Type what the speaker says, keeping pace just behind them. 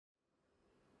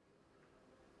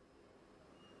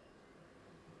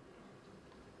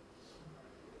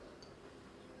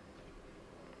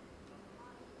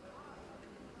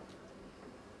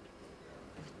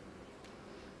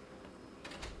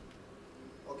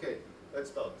Let's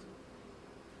start.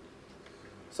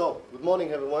 So, good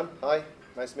morning everyone. Hi,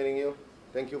 nice meeting you.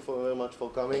 Thank you very much for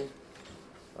coming.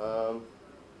 Hi.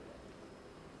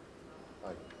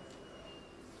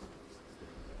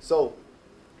 So,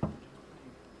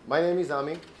 my name is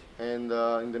Ami, and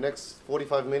in the next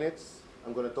 45 minutes,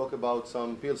 I'm going to talk about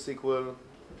some PL/SQL.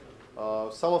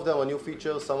 Some of them are new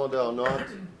features, some of them are not.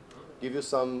 Give you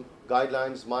some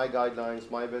guidelines,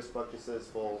 my best practices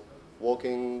for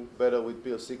working better with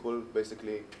PL/SQL,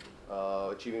 basically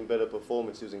achieving better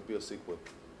performance using PL/SQL.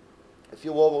 A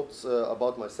few words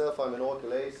about myself. I'm an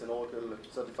Oracle Ace, an Oracle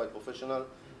certified professional.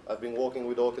 I've been working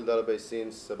with Oracle database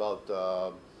since about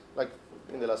like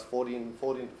in the last 14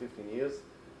 to 15 years.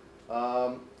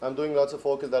 I'm doing lots of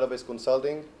Oracle database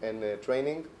consulting and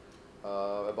training.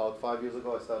 About 5 years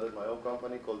ago, I started my own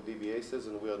company called DB Aces,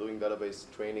 and we are doing database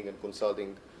training and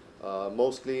consulting,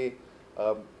 mostly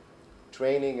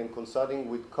training and consulting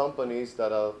with companies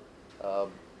that are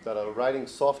writing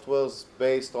softwares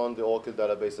based on the Oracle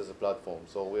database as a platform.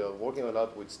 So we are working a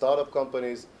lot with startup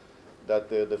companies that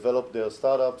develop their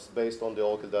startups based on the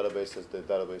Oracle database as the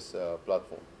database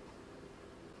platform.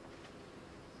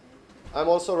 I'm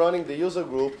also running the user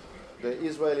group, the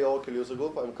Israeli Oracle user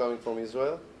group. I'm coming from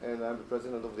Israel, and I'm the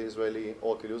president of the Israeli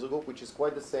Oracle user group, which is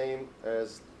quite the same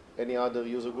as any other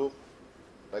user group,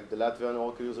 like the Latvian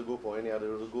Oracle user group or any other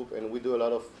user group. And we do a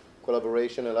lot of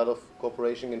collaboration, a lot of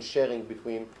cooperation and sharing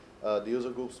between the user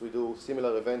groups. We do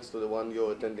similar events to the one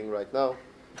you're attending right now.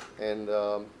 And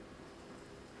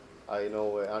I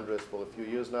know Andres for a few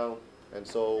years now. And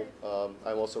so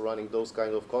I'm also running those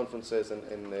kind of conferences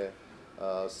and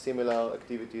similar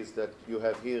activities that you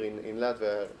have here in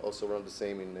Latvia. I also run the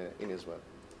same in Israel.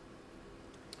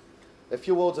 A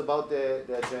few words about the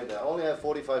agenda. I only have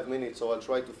 45 minutes, so I'll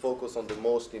try to focus on the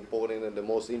most important and the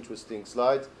most interesting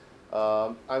slides.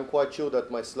 I'm quite sure that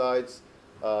my slides,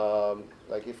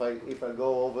 like if I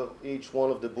go over each one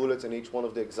of the bullets and each one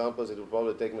of the examples, it will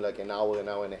probably take me like an hour and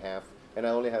a half, and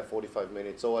I only have 45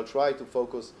 minutes. So I'll try to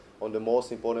focus on the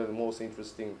most important and most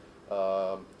interesting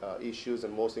issues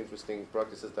and most interesting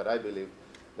practices that I believe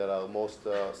that are most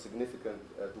significant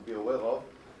to be aware of.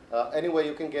 Anyway,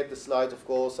 you can get the slides, of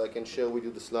course. I can share with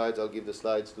you the slides. I'll give the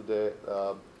slides to the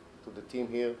team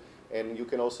here, and you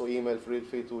can also feel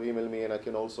free to email me, and I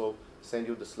can also send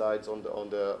you the slides on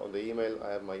the email. I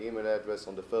have my email address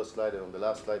on the first slide and on the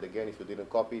last slide again if you didn't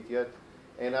copy it yet.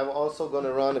 And I'm also going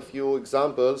to run a few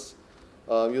examples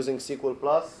using SQL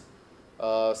Plus.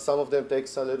 Some of them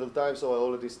takes a little time, so I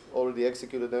already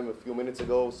executed them a few minutes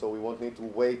ago, so we won't need to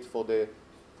wait for the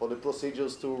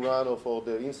procedures to run or for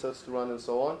the inserts to run and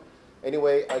so on.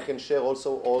 Anyway, I can share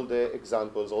also all the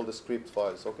examples, all the script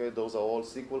files. Okay, those are all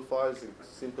SQL files,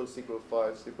 simple SQL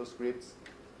files, simple scripts.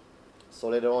 So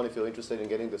later on, if you're interested in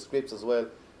getting the scripts as well,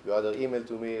 you either email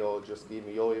to me or just give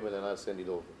me your email and I'll send it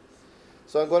over.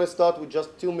 So I'm going to start with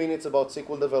just 2 minutes about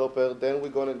SQL Developer. Then we're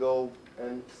going to go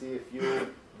and see a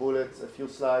few bullets, a few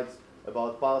slides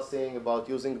about parsing, about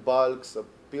using bulks,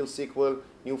 PL/SQL,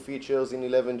 new features in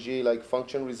 11G like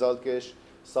function result cache,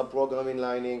 subprogram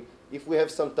inlining. If we have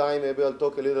some time, maybe I'll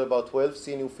talk a little about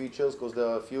 12c new features, because there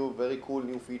are a few very cool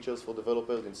new features for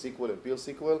developers in SQL and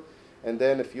PL/SQL. And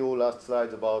then a few last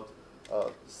slides about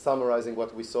summarizing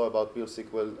what we saw about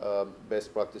PL/SQL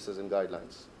best practices and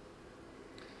guidelines.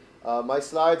 My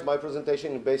slides, my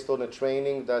presentation is based on a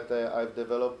training that I've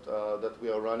developed that we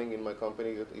are running in my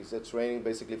company. It's a training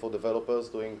basically for developers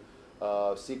doing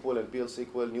SQL and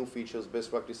PL/SQL, new features,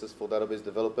 best practices for database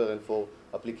developer and for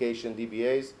application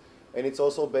DBAs. And it's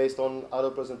also based on other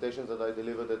presentations that I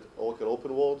delivered at Oracle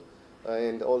Open World,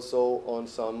 and also on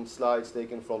some slides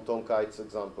taken from Tom Kite's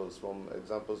examples, from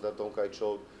examples that Tom Kite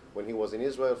showed when he was in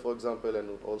Israel, for example,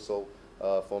 and also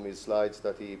from his slides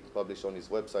that he published on his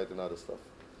website and other stuff.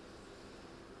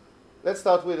 Let's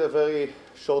start with a very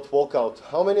short workout.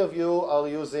 How many of you are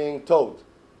using Toad?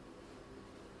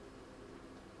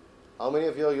 How many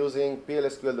of you are using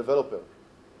PL/SQL Developer?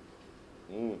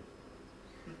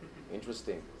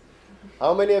 Interesting.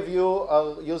 How many of you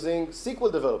are using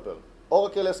SQL Developer?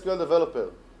 Oracle SQL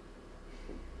Developer?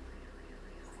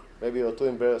 Maybe you're too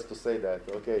embarrassed to say that.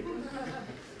 Okay.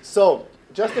 So,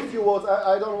 just a few words.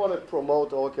 I don't want to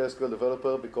promote Oracle SQL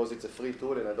Developer because it's a free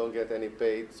tool and I don't get any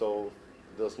paid, so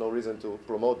there's no reason to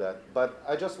promote that. But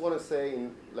I just want to say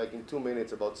in 2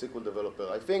 minutes about SQL Developer.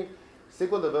 I think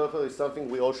SQL Developer is something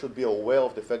we all should be aware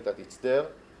of, the fact that it's there.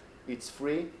 It's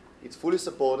free. It's fully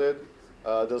supported.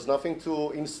 There's nothing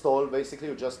to install. Basically,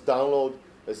 you just download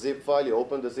a zip file. You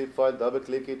open the zip file,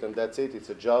 double-click it, and that's it. It's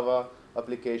a Java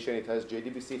application. It has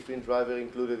JDBC Flint driver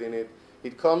included in it.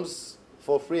 It comes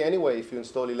for free anyway if you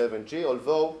install 11G,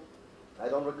 although I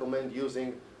don't recommend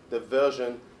using the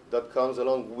version that comes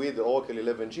along with Oracle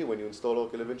 11g when you install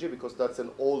Oracle 11g, because that's an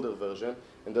older version,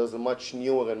 and there's a much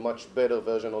newer and much better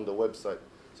version on the website.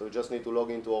 So you just need to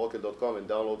log into oracle.com and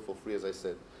download for free, as I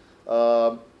said.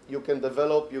 You can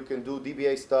develop, you can do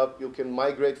DBA stuff, you can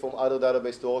migrate from other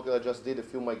database to Oracle. I just did a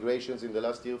few migrations in the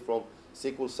last year from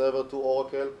SQL Server to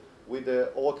Oracle with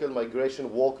the Oracle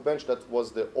Migration Workbench. That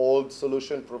was the old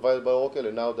solution provided by Oracle,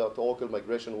 and now that Oracle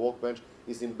Migration Workbench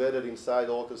is embedded inside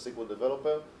Oracle SQL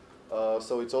Developer.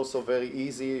 So it's also very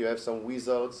easy. You have some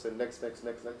wizards and next,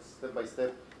 step by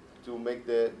step to make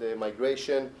the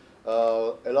migration.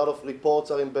 A lot of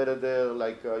reports are embedded there,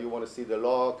 like you want to see the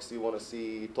logs, you want to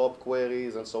see top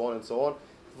queries, and so on and so on.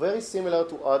 Very similar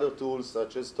to other tools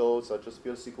such as Toad, such as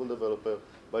PL SQL Developer,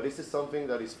 but this is something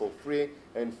that is for free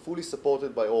and fully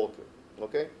supported by Oracle.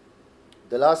 Okay?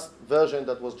 The last version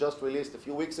that was just released a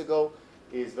few weeks ago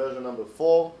is version number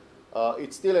 4.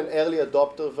 It's still an early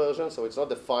adopter version, so it's not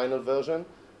the final version,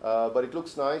 but it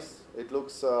looks nice. It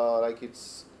looks like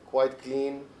it's quite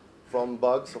clean from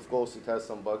bugs. Of course, it has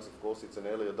some bugs. Of course, it's an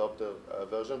early adopter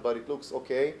version, but it looks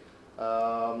okay.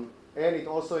 And it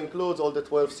also includes all the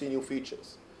 12c new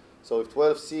features. So if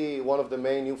 12c, one of the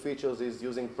main new features is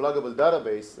using pluggable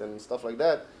database and stuff like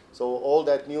that, so all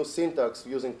that new syntax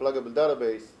using pluggable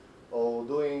database or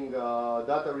doing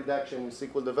data redaction in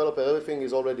SQL Developer, everything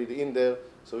is already in there,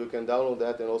 so you can download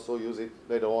that and also use it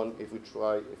later on if you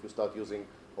start using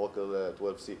Oracle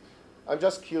 12c. I'm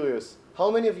just curious,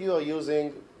 how many of you are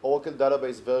using Oracle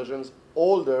database versions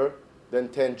older than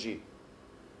 10G?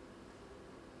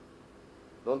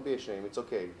 Don't be ashamed, it's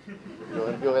okay.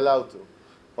 You're allowed to.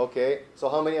 Okay, so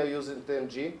how many are using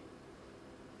 10G?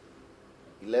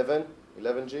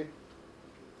 11G?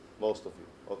 Most of you.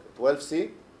 Okay,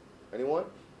 12C? Anyone?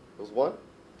 There's one?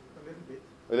 A little bit.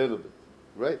 A little bit.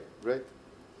 Great, great.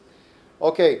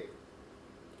 Okay,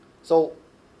 so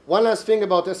one last thing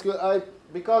about SQL.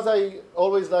 Because I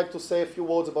always like to say a few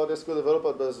words about SQL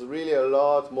Developer, there's really a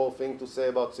lot more thing to say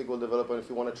about SQL Developer if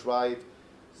you want to try it.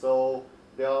 So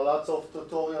there are lots of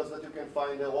tutorials that you can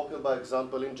find there. Oracle by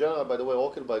example in general. By the way,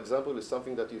 Oracle by example is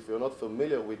something that if you're not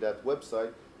familiar with that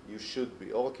website, you should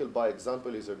be. Oracle by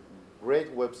example is a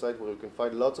great website where you can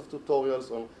find lots of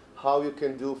tutorials on how you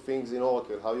can do things in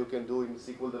Oracle, how you can do in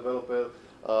SQL Developer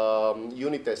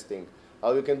unit testing,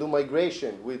 how you can do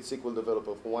migration with SQL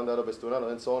Developer from one database to another,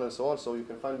 and so on and so on. So you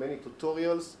can find many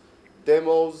tutorials,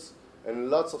 demos, and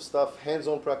lots of stuff,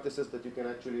 hands-on practices that you can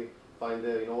actually find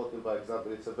there in Oracle by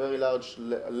example. It's a very large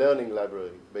learning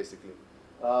library, basically.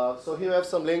 So here I have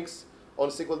some links on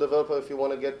SQL Developer if you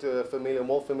want to get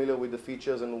more familiar with the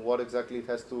features and what exactly it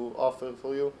has to offer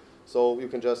for you. So you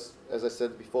can just, as I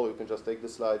said before, you can just take the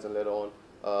slides and later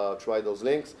on try those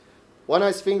links. One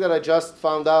nice thing that I just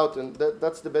found out, and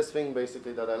that's the best thing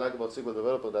basically that I like about SQL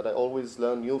Developer, that I always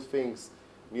learn new things,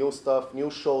 new stuff, new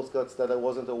shortcuts that I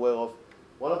wasn't aware of.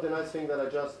 One of the nice things that I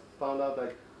just found out,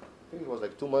 like, I think it was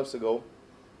like 2 months ago,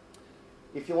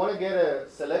 if you want to get a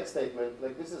select statement,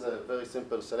 like this is a very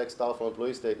simple select star for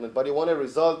employee statement, but you want a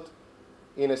result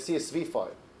in a CSV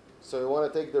file. So you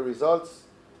want to take the results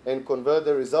and convert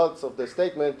the results of the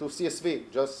statement to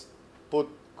CSV. Just put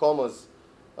commas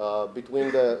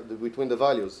between the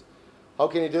values. How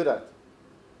can you do that?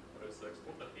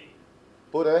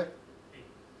 Put a?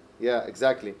 Yeah,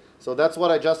 exactly. So that's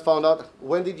what I just found out.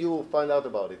 When did you find out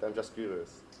about it? I'm just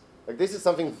curious. Like this is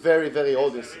something very, very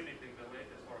old.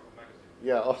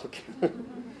 Yeah, okay.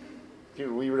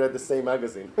 We read the same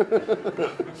magazine.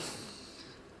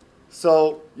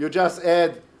 So you just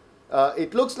add,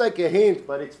 it looks like a hint,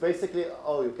 but it's basically,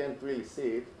 oh, you can't really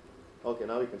see it. Okay,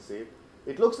 now you can see it.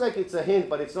 It looks like it's a hint,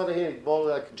 but it's not a hint. It's more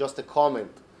like just a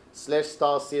comment. /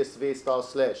 star CSV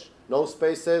 / /. No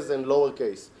spaces and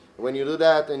lowercase. When you do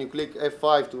that and you click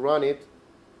F5 to run it,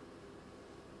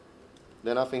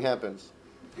 then nothing happens.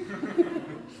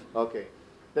 Okay.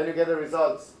 Then you get the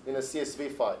results in a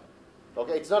CSV file.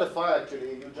 Okay, it's not a file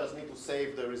actually. You just need to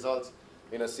save the results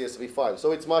in a CSV file.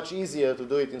 So it's much easier to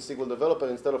do it in SQL Developer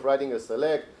instead of writing a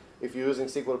select. If you're using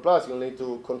SQL Plus, you'll need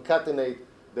to concatenate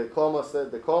the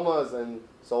commas, and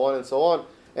so on and so on.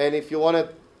 And if you want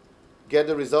to get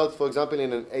the results, for example,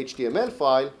 in an HTML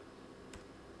file,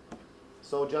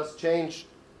 so just change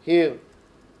here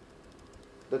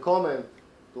the comment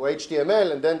to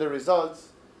HTML, and then the results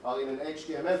are in an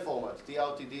HTML format,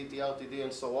 TRTD,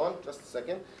 and so on. Just a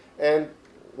second. And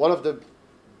one of the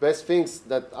best things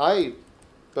that I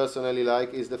personally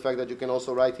like is the fact that you can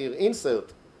also write here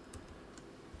insert.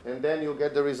 And then you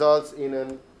get the results in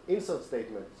an insert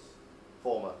statements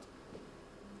format.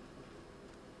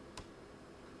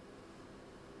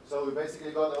 So we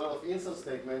basically got a lot of insert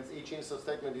statements. Each insert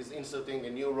statement is inserting a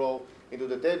new row into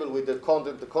the table with the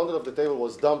content. The content of the table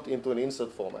was dumped into an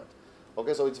insert format.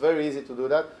 Okay, so it's very easy to do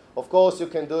that. Of course, you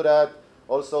can do that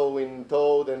also in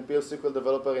Toad and PL/SQL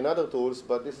Developer in other tools,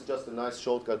 but this is just a nice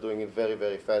shortcut doing it very,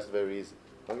 very fast, very easy.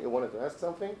 Okay, you wanted to ask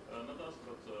something? Not ask,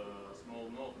 but a small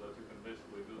note that you can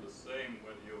basically do the same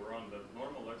when you run that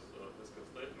normal SQL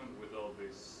statement without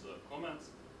these comments.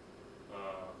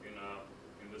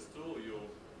 In this tool, you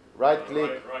right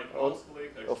click. Right mouse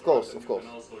click. Of course.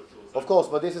 Of course,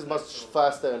 but this is much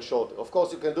faster and shorter. Of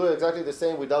course, you can do exactly the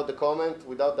same without the comment,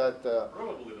 without that.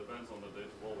 Probably depends on the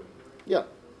data volume. Yeah.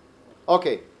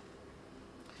 Okay.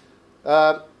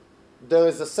 There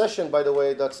is a session, by the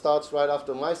way, that starts right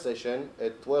after my session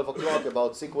at 12 o'clock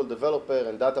about SQL Developer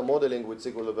and data modeling with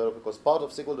SQL Developer, because part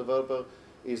of SQL Developer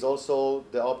is also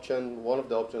the option, one of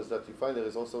the options that you find there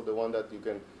is also the one that you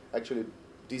can actually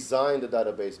design the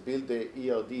database, build the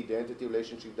ERD, the entity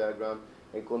relationship diagram,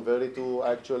 and convert it to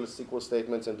actual SQL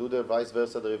statements and do the vice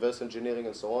versa, the reverse engineering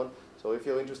and so on. So if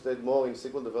you're interested more in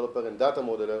SQL Developer and data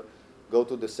modeler, go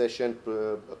to the session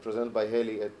presented by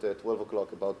Haley at 12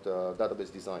 o'clock about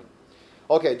database design.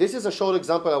 Okay, this is a short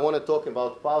example. I want to talk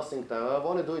about parsing time. I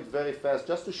want to do it very fast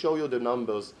just to show you the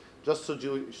numbers, just so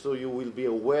you will be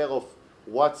aware of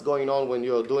what's going on when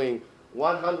you're doing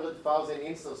 100,000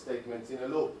 insert statements in a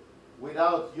loop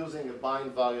without using a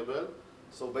bind variable.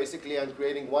 So basically, I'm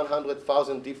creating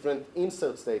 100,000 different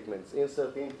insert statements.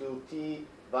 Insert into T,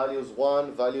 values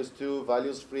 1, values 2,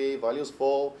 values 3, values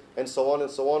 4, and so on and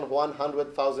so on.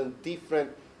 100,000 different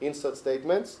insert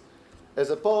statements. As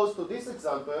opposed to this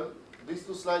example, these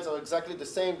two slides are exactly the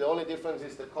same. The only difference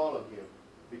is the column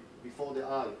here, before the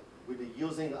I, with the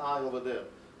using I over there.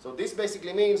 So this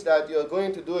basically means that you're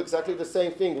going to do exactly the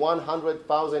same thing,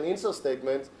 100,000 insert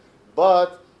statements,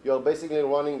 but you're basically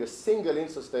running a single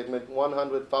insert statement,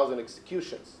 100,000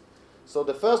 executions. So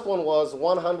the first one was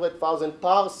 100,000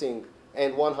 parsing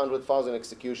and 100,000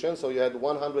 executions. So you had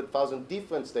 100,000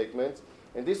 different statements.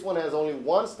 And this one has only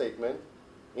one statement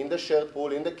in the shared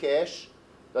pool, in the cache,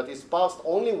 that is parsed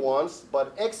only once,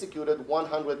 but executed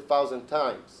 100,000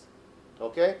 times.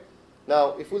 Okay?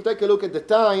 Now, if we'll take a look at the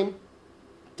time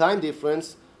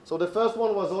difference, so the first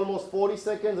one was almost 40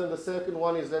 seconds, and the second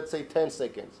one is, let's say, 10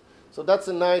 seconds. So that's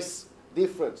a nice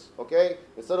difference, okay?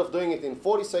 Instead of doing it in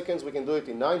 40 seconds, we can do it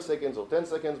in 9 seconds or 10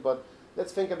 seconds, but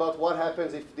let's think about what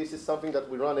happens if this is something that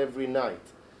we run every night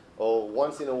or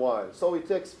once in a while. So it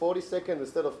takes 40 seconds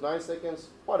instead of 9 seconds,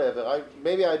 whatever.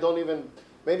 Maybe I'm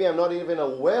not even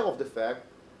aware of the fact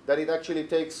that it actually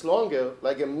takes longer,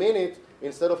 like a minute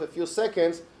instead of a few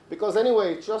seconds, because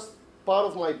anyway, it's just part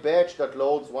of my batch that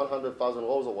loads 100,000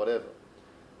 rows or whatever.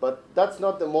 But that's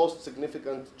not the most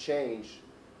significant change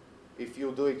if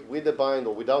you do it with the bind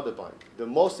or without the bind. The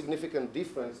most significant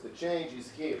difference, the change,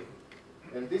 is here.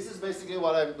 And this is basically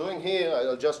what I'm doing here.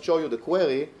 I'll just show you the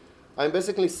query. I'm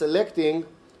basically selecting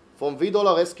from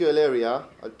 $SQL area.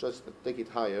 I'll just take it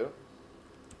higher.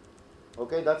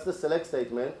 Okay, that's the select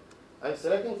statement. I'm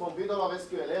selecting from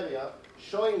 $SQL area,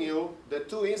 showing you the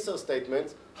two insert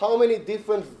statements, how many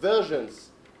different versions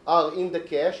are in the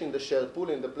cache, in the shared pool,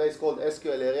 in the place called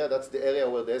SQL area. That's the area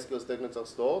where the SQL statements are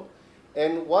stored.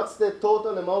 And what's the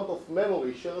total amount of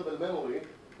memory, shareable memory?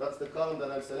 That's the column that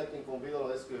I'm selecting from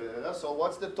SQL area. So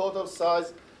what's the total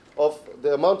size of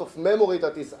the amount of memory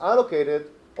that is allocated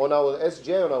on our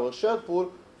SJ, on our shared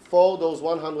pool, for those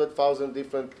 100,000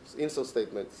 different insert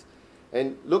statements?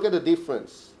 And look at the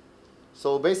difference.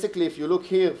 So basically, if you look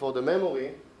here for the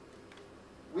memory,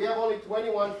 we have only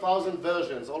 21,000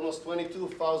 versions, almost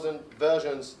 22,000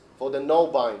 versions for the no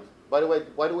bind. By the way,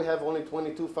 why do we have only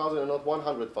 22,000 and not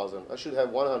 100,000? I should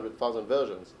have 100,000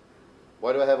 versions.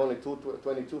 Why do I have only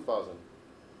 22,000?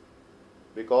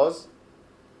 Because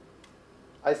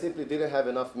I simply didn't have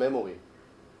enough memory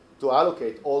to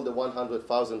allocate all the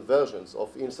 100,000 versions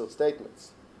of insert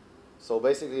statements. So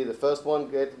basically, the first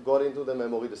one got into the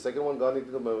memory, the second one got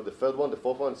into the memory, the third one, the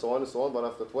fourth one, and so on and so on. But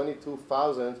after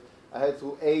 22,000, I had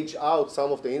to age out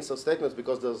some of the insert statements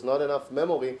because there's not enough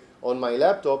memory on my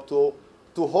laptop to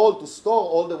store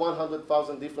all the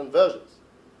 100,000 different versions.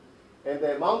 And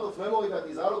the amount of memory that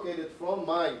is allocated from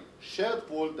my shared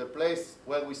pool, the place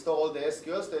where we store all the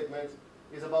SQL statements,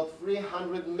 is about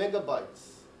 300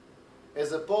 megabytes.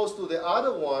 As opposed to the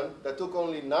other one that took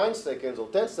only 9 seconds or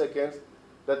 10 seconds,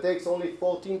 that takes only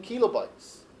 14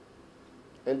 kilobytes.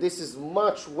 And this is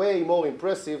way more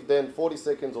impressive than 40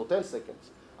 seconds or 10 seconds.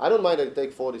 I don't mind that it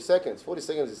takes 40 seconds. 40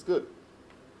 seconds is good.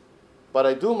 But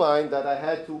I do mind that I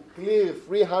had to clear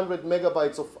 300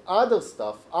 megabytes of other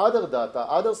stuff, other data,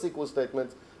 other SQL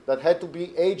statements that had to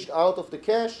be aged out of the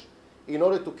cache in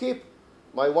order to keep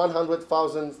my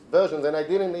 100,000 versions, and I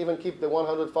didn't even keep the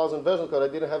 100,000 versions because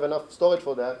I didn't have enough storage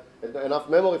for that, enough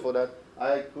memory for that.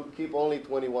 I could keep only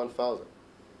 21,000.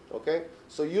 Okay?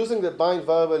 So using the bind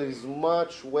variable is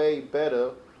much way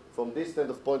better from this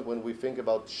standpoint of point when we think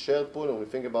about shared pool and we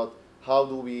think about how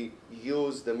do we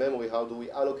use the memory, how do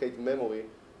we allocate memory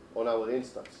on our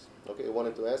instance. Okay, you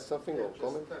wanted to ask something or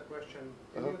comment? Just a question.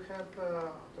 Do you have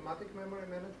automatic memory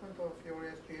management of your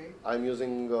SGA? I'm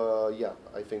using, yeah,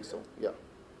 I think so, yeah.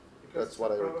 Because that's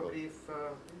what I recall. Probably if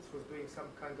it was doing some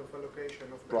kind of allocation of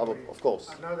memory, Probably, of course.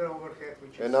 another overhead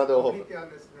which is Another completely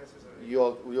unnecessary.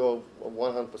 You're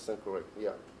 100% correct,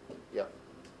 yeah, yeah,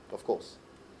 of course.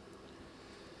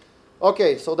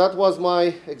 Okay, so that was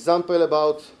my example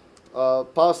about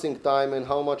passing time and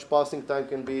how much passing time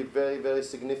can be very, very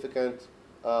significant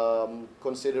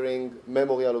considering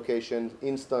memory allocation,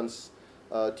 instance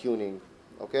tuning.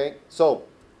 Okay, so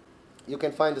you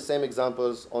can find the same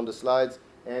examples on the slides,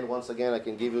 and once again I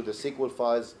can give you the SQL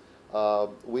files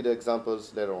with the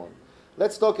examples later on.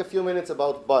 Let's talk a few minutes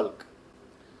about bulk.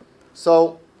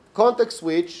 So context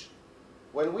switch,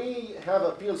 when we have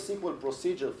a PL SQL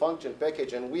procedure function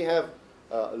package and we have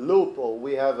a loop or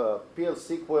we have a PL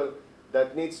SQL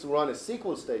that needs to run a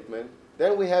SQL statement,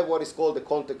 then we have what is called the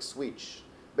context switch.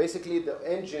 Basically, the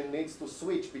engine needs to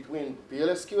switch between PL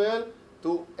SQL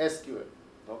to SQL.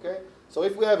 Okay? So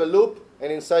if we have a loop,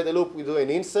 and inside the loop we do an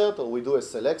insert or we do a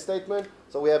select statement,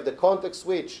 so we have the context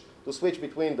switch to switch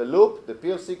between the loop, the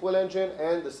PL SQL engine,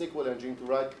 and the SQL engine to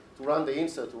run the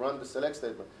insert, to run the select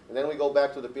statement. And then we go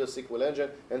back to the PL SQL engine,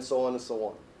 and so on and so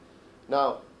on.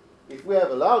 Now, if we have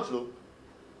a large loop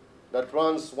that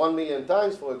runs 1 million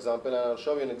times, for example, and I'll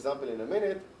show you an example in a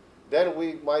minute, then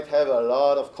we might have a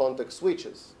lot of context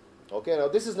switches. Okay, now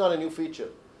this is not a new feature.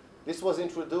 This was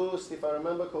introduced, if I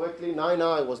remember correctly,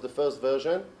 9i was the first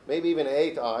version, maybe even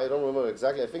 8i, I don't remember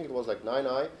exactly, I think it was like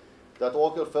 9i, that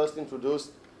Oracle first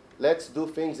introduced, let's do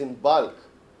things in bulk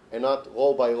and not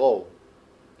row by row.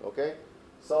 Okay?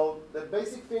 So the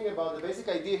basic thing about, the basic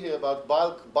idea here about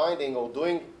bulk binding or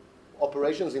doing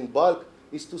operations in bulk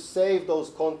is to save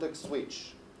those context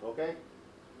switch. Okay?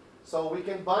 So we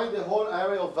can bind the whole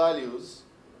array of values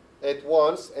at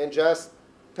once and just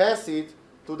pass it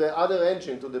to the other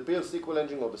engine, to the PL SQL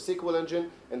engine or the SQL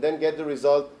engine, and then get the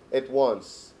result at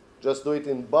once. Just do it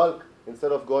in bulk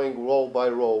instead of going row by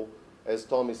row, as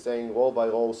Tom is saying, row by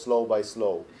row, slow by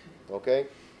slow. Okay?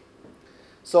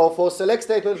 So for select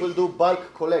statement, we'll do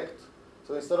bulk collect.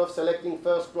 So instead of selecting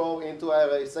first row into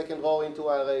array, second row into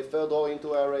array, third row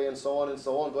into array, and so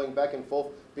on, going back and forth,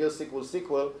 PL SQL,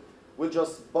 SQL, we'll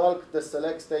just bulk the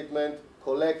select statement,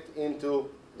 collect into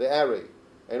the array.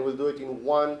 And we'll do it in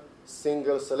one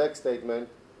single select statement.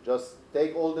 Just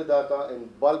take all the data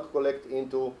and bulk collect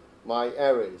into my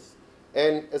arrays.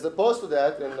 And as opposed to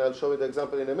that, and I'll show you the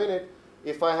example in a minute,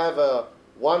 if I have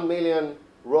 1 million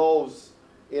rows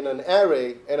in an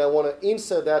array and I want to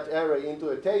insert that array into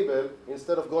a table,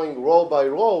 instead of going row by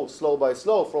row, slow by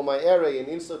slow from my array and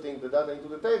inserting the data into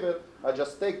the table, I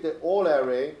just take the whole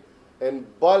array and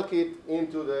bulk it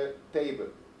into the table.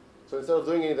 So instead of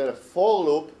doing it in a for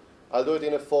loop, I'll do it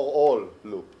in a for all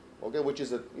loop. Okay, which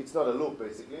is it's not a loop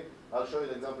basically. I'll show you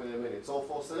the example in a minute. So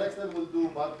for select statement we'll do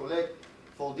bulk collect.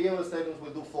 For DML statements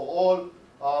we'll do for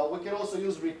all. We can also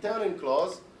use returning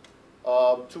clause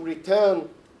to return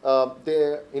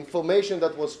the information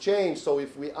that was changed. So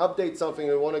if we update something,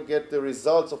 we want to get the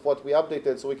results of what we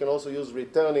updated. So we can also use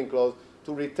returning clause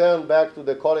to return back to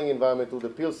the calling environment, to the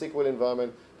PL SQL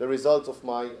environment, the results of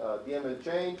my DML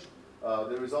change,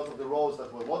 the results of the rows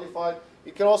that were modified.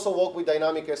 It can also work with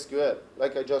dynamic SQL.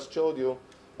 Like I just showed you,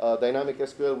 dynamic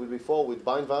SQL with before with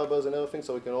bind variables and everything,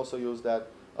 so we can also use that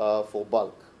for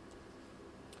bulk.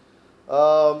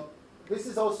 This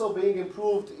is also being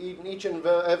improved in each and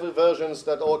every versions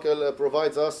that Oracle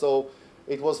provides us. So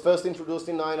it was first introduced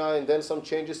in 9i and then some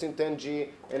changes in 10G.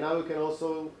 And now you can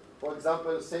also, for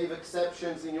example, save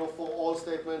exceptions in your for all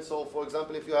statement. So for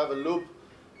example, if you have a loop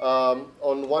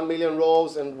on 1 million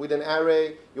rows and with an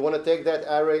array, you want to take that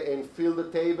array and fill the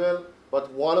table, but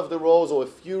one of the rows or a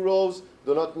few rows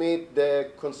do not meet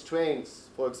the constraints,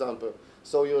 for example.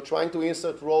 So you're trying to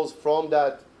insert rows from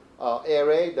that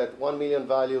array, that 1 million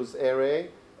values array,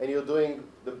 and you're doing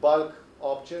the bulk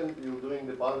option, you're doing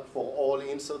the bulk for all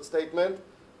insert statement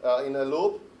in a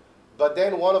loop, but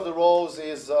then one of the rows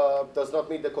is, does not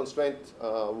meet the constraint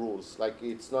rules, like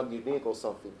it's not unique or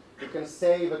something. You can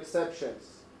save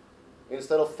exceptions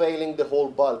instead of failing the whole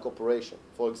bulk operation,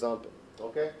 for example.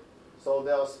 Okay? So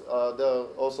there's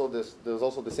also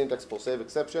the syntax for save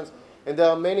exceptions. And there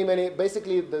are many,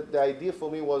 basically the idea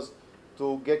for me was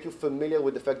to get you familiar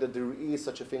with the fact that there is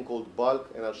such a thing called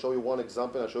bulk, and I'll show you one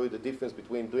example. I'll show you the difference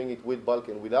between doing it with bulk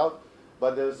and without.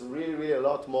 But there's really, really a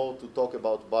lot more to talk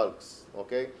about bulks.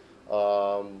 Okay,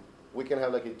 we can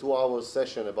have like a 2-hour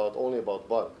session only about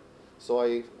bulk. So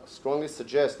I strongly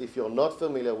suggest, if you're not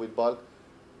familiar with bulk,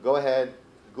 go ahead,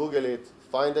 Google it,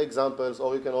 find the examples,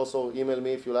 or you can also email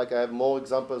me if you like. I have more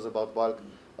examples about bulk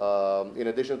in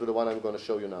addition to the one I'm going to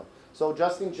show you now. So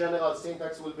just in general,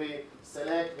 syntax will be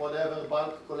select whatever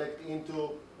bulk collect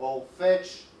into, or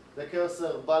fetch the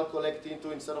cursor bulk collect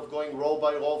into. Instead of going row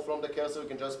by row from the cursor, you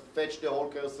can just fetch the whole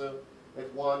cursor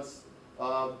at once.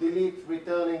 Delete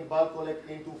returning bulk collect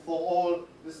into for all.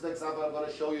 This is the example I'm going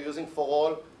to show you using for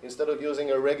all instead of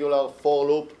using a regular for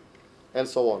loop, and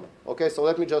so on. Okay, so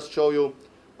let me just show you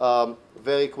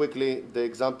very quickly the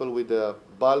example with the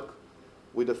bulk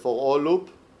with the for all loop.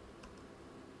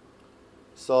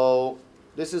 So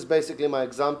this is basically my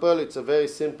example. It's a very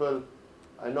simple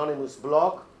anonymous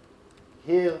block.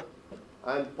 Here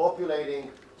I'm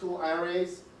populating 2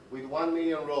 arrays with 1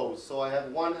 million rows. So I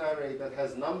have one array that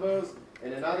has numbers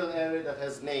and another array that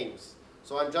has names.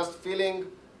 So I'm just filling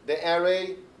the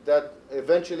array that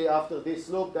eventually after this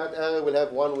loop, that array will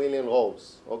have 1 million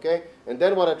rows. Okay? And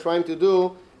then what I'm trying to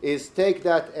do is take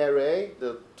that array,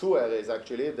 the 2 arrays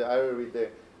actually, the array with the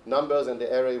numbers and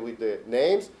the array with the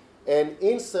names, and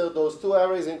insert those 2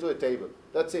 arrays into a table.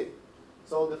 That's it.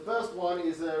 So the first one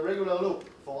is a regular loop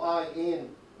for I in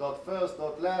dot first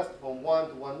dot last from 1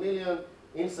 to 1 million,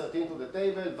 insert into the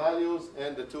table, values,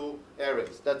 and the 2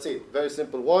 arrays. That's it. Very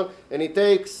simple one. And it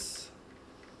takes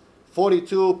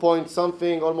 42 point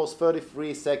something, almost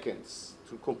 33 seconds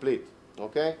to complete.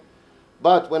 Okay?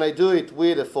 But when I do it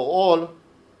with a for all,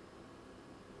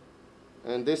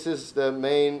 and this is the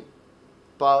main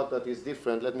part that is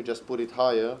different. Let me just put it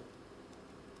higher.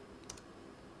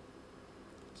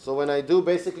 So when I do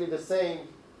basically the same,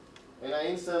 and I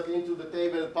insert into the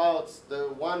table parts the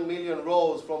 1 million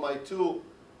rows from my 2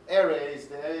 arrays,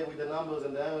 the array with the numbers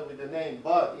and the array with the name,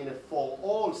 but in a for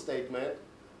all statement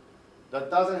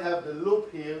that doesn't have the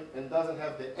loop here and doesn't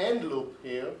have the end loop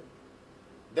here,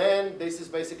 then this is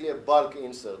basically a bulk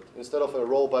insert instead of a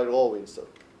row by row insert.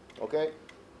 Okay?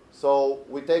 So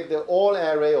we take the all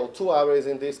array, or 2 arrays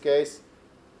in this case,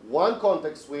 one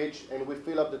context switch, and we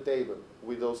fill up the table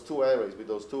with those 2 arrays, with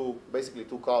those basically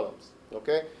 2 columns.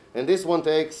 Okay? And this one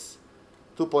takes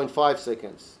 2.5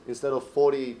 seconds instead of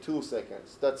 42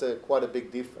 seconds. That's quite a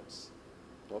big difference.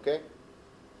 Okay?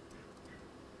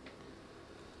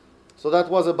 So that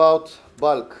was about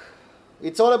bulk.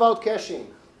 It's all about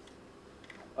caching.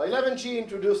 11G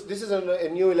introduced, this is a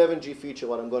new 11G feature,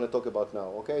 what I'm going to talk about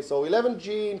now. Okay, so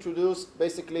 11G introduced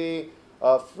basically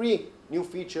 3 new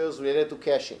features related to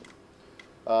caching.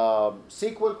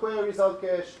 SQL query result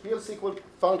cache, PL SQL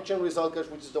function result cache,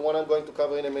 which is the one I'm going to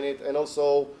cover in a minute, and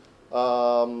also,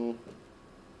 how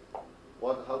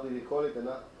do you call it?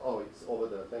 Oh, it's over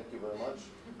there, thank you very much.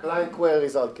 Client query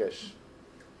result cache.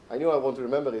 I knew I want to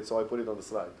remember it, so I put it on the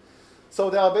slide. So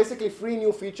there are basically 3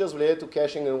 new features related to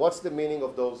caching, and what's the meaning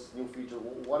of those new features?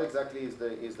 What exactly is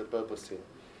the purpose here?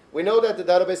 We know that the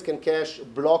database can cache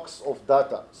blocks of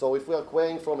data. So if we are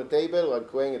querying from a table, or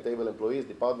querying a table, employees,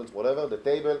 departments, whatever, the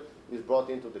table is brought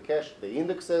into the cache. The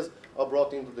indexes are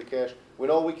brought into the cache. We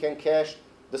know we can cache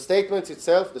the statements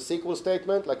itself, the SQL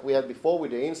statement, like we had before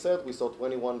with the insert. We saw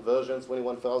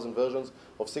 21,000 versions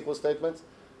of SQL statements.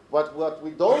 But what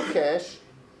we don't cache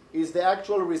is the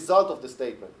actual result of the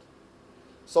statement.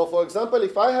 So for example,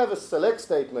 if I have a select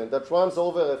statement that runs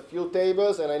over a few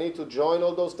tables and I need to join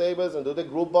all those tables and do the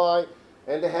group by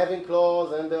and the having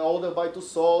clause and the order by to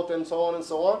sort and so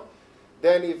on,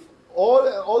 then if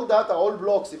all data, all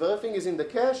blocks, if everything is in the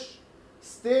cache,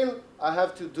 still I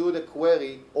have to do the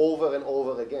query over and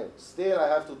over again. Still I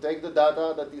have to take the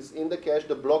data that is in the cache,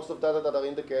 the blocks of data that are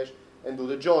in the cache, and do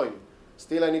the join.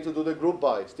 Still I need to do the group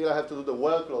by. Still I have to do the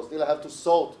where clause. Still I have to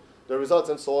sort the results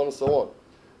and so on and so on.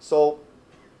 So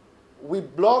we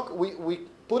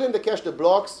put in the cache the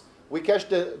blocks, we cache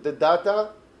the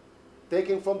data,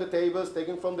 taken from the tables,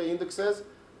 taken from the indexes.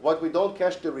 What we don't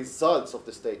cache the results of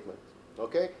the statement.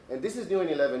 Okay? And this is new in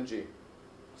 11G.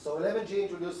 So 11G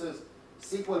introduces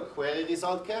SQL query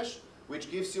result cache,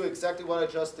 which gives you exactly what I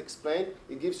just explained.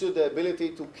 It gives you the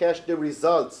ability to cache the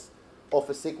results of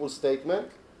a SQL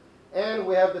statement. And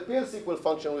we have the PL SQL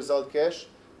function result cache,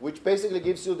 which basically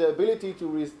gives you the ability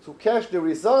to cache the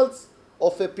results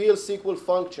of a PL SQL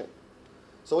function.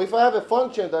 So if I have a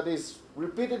function that is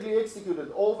repeatedly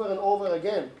executed over and over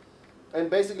again and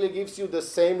basically gives you the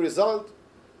same result,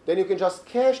 then you can just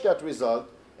cache that result,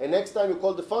 and next time you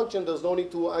call the function, there's no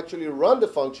need to actually run the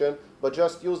function, but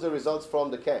just use the results from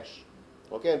the cache.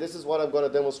 Okay, and this is what I'm going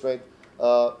to demonstrate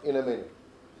in a minute.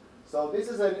 So this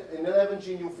is an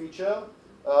 11G new feature.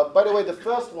 By the way, the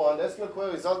first one, the SQL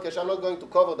query result cache, I'm not going to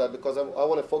cover that because I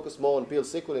want to focus more on PL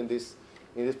SQL in this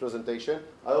presentation.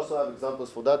 I also have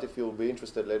examples for that if you'll be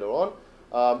interested later on.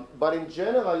 But in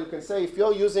general, you can say if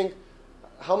you're using,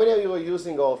 how many of you are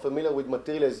using or familiar with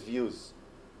materialized views?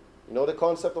 You know the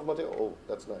concept of material? Oh,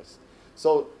 that's nice.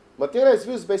 So materialized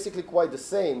view is basically quite the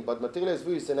same, but materialized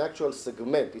view is an actual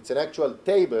segment. It's an actual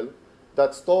table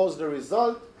that stores the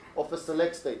result of a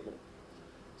select statement.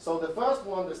 So the first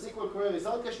one, the SQL query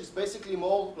result cache, is basically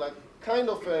more like kind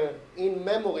of an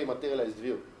in-memory materialized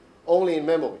view, only in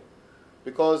memory.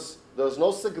 Because there's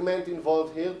no segment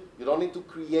involved here. You don't need to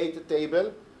create a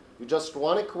table. You just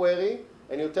run a query,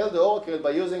 and you tell the Oracle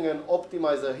by using an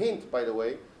optimizer hint, by the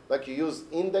way, like you use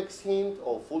index hint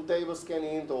or full table scan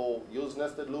hint or use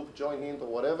nested loop join hint or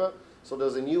whatever. So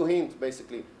there's a new hint,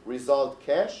 basically, result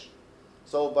cache.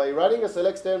 So by running a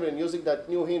select statement and using that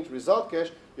new hint result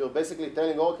cache, you're basically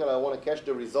telling Oracle, I want to cache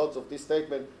the results of this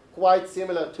statement, quite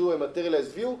similar to a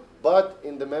materialized view, but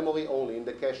in the memory only, in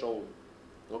the cache only.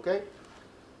 Okay?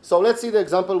 So let's see the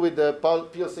example with the PL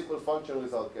SQL function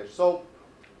result cache. So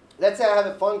let's say I have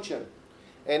a function,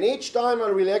 and each time I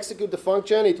really execute the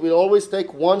function, it will always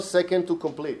take 1 second to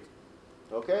complete.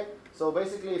 Okay? So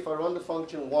basically, if I run the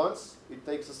function once, it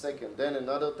takes a second. Then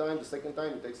another time, the second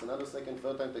time, it takes another second.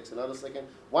 Third time, it takes another second.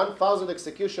 1,000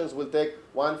 executions will take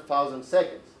 1,000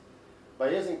 seconds.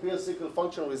 By using PL SQL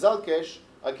function result cache,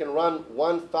 I can run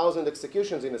 1,000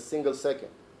 executions in a single second.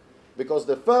 Because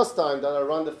the first time that I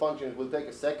run the function, it will take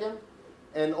a second.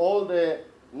 And all the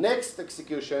next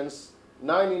executions,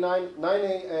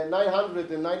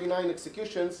 999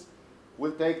 executions,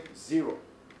 will take 0.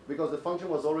 Because the function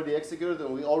was already executed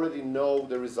and we already know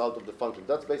the result of the function.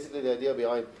 That's basically the idea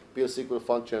behind PL SQL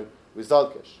function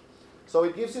result cache. So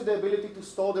it gives you the ability to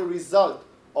store the result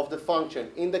of the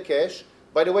function in the cache.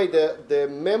 By the way, the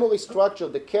memory structure,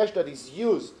 the cache that is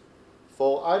used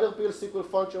for either PL SQL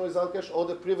function result cache or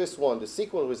the previous one, the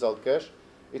SQL result cache,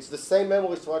 it's the same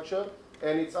memory structure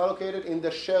and it's allocated in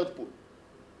the shared pool.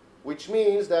 Which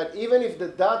means that even if the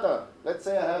data, let's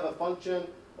say I have a function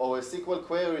or a SQL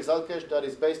query result cache that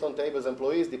is based on tables,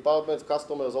 employees, departments,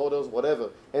 customers, orders,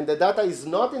 whatever, and the data is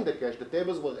not in the cache, the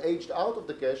tables were aged out of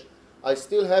the cache, I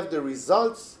still have the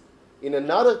results in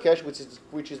another cache,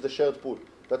 which is the shared pool.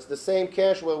 That's the same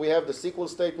cache where we have the SQL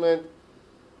statement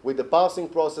with the parsing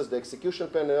process, the execution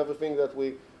pen, and everything that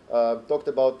we talked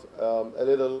about a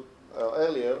little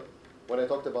earlier when I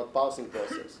talked about parsing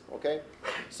process. Okay?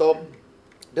 So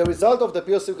the result of the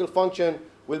PL SQL function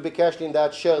will be cached in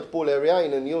that shared pool area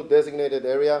in a new designated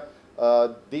area.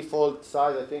 Default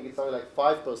size, I think it's something like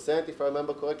 5%, if I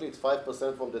remember correctly. It's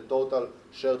 5% from the total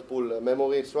shared pool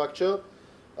memory structure.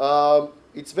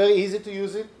 It's very easy to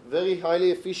use it, very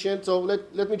highly efficient. So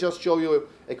let me just show you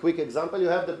a quick example. You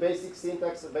have the basic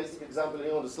syntax, a basic example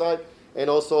here on the slide, and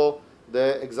also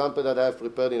the example that I have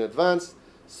prepared in advance.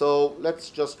 So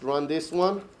let's just run this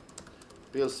one.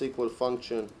 PL SQL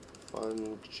function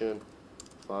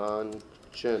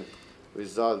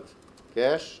result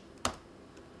cache.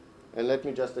 And let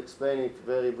me just explain it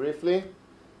very briefly.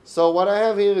 So what I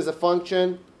have here is a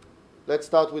function. Let's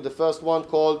start with the first one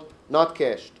called not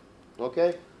cached.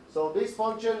 Okay? So this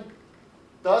function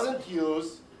doesn't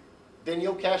use the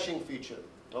new caching feature.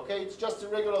 Okay? It's just a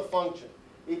regular function.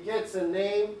 It gets a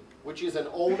name, which is an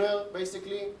owner,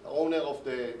 basically, owner of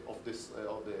the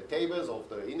tables, of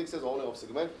the indexes, owner of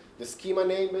segment, the schema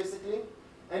name, basically.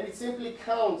 And it simply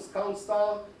counts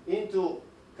star into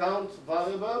count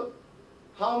variable,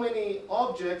 how many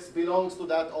objects belongs to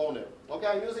that owner. Okay,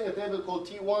 I'm using a table called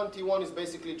T1. T1 is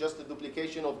basically just a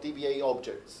duplication of DBA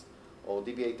objects, or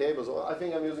DBA tables, or I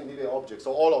think I'm using DBA objects,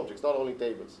 so all objects, not only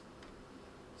tables.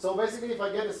 So basically, if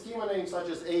I get a schema name such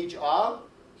as HR,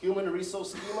 human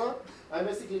resource schema, I'm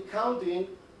basically counting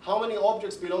how many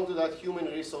objects belong to that human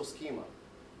resource schema.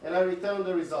 And I return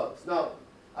the results. Now,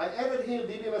 I added here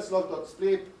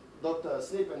dbmslog.sleep,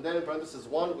 and then in parentheses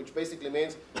 1, which basically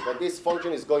means that this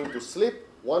function is going to sleep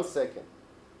 1 second.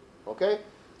 Okay?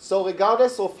 So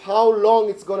regardless of how long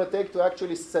it's going to take to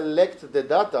actually select the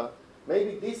data,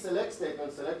 maybe this select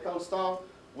statement, select count star,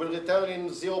 will return in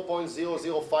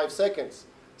 0.005 seconds.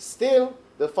 Still,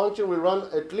 the function will run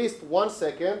at least 1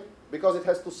 second because it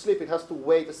has to sleep, it has to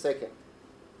wait a second.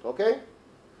 Okay?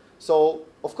 So,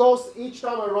 of course, each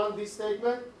time I run this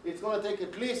statement, it's going to take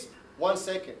at least 1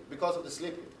 second because of the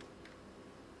sleeping.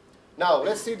 Now,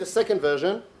 let's see the second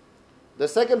version. The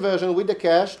second version with the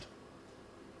cached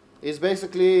is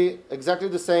basically exactly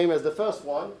the same as the first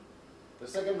one. The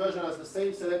second version has the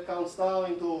same select count star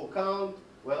into count,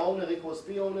 where owner equals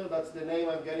p owner. That's the name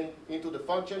I'm getting into the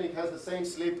function. It has the same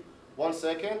sleep 1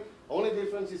 second. Only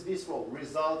difference is this row,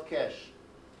 result cache.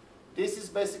 This is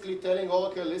basically telling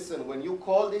Oracle, listen, when you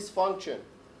call this function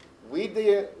with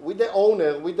the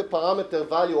owner, with the parameter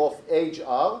value of age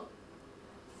r,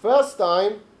 first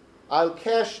time I'll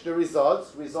cache the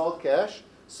results, result cache,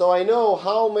 so I know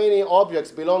how many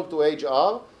objects belong to age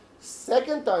r.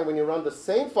 Second time when you run the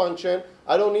same function,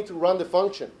 I don't need to run the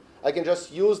function. I can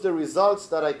just use the results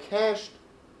that I cached,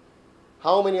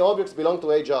 how many objects belong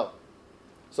to age r.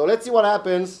 So let's see what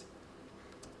happens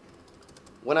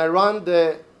when I run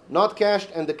the not cached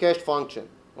and the cached function.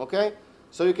 Okay?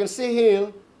 So you can see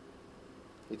here,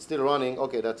 it's still running.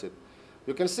 Okay, that's it.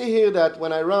 You can see here that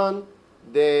when I run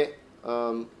the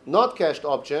not cached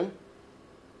option,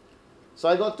 so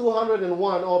I got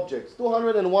 201 objects.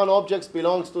 201 objects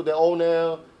belongs to the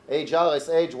owner, HR,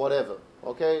 SH, whatever.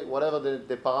 Okay, whatever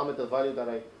the parameter value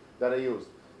that I used.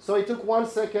 So it took 1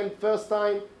 second first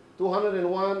time,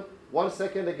 201, 1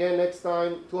 second again next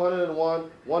time,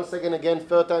 201, 1 second again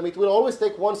third time. It will always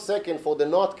take 1 second for the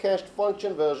not cached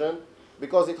function version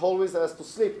because it always has to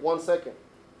sleep 1 second.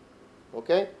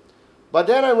 Okay? But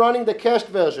then I'm running the cached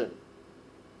version.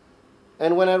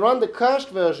 And when I run the cached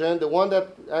version, the one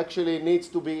that actually needs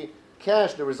to be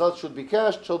cached, the results should be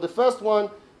cached. So the first one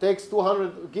takes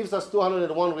 200, gives us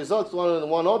 201 results,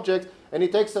 201 objects, and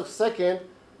it takes a second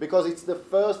because it's the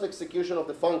first execution of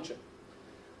the function.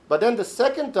 But then the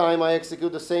second time I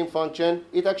execute the same function,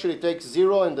 it actually takes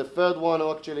 0, and the third one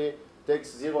actually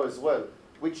takes 0 as well,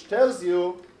 which tells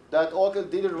you that Oracle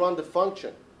didn't run the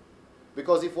function.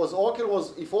 Because if Oracle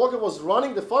was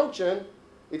running the function,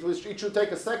 it should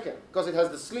take a second because it has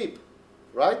the sleep,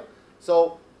 right?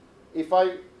 So if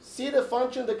I see the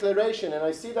function declaration and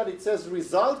I see that it says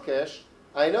result cache,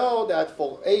 I know that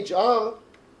for HR,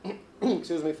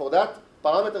 excuse me, for that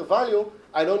parameter value,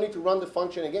 I don't need to run the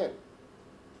function again.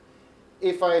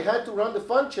 If I had to run the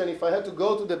function, if I had to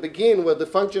go to the begin where the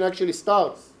function actually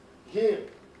starts here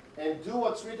and do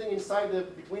what's written inside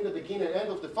between the begin and end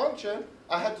of the function,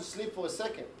 I had to sleep for a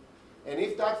second. And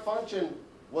if that function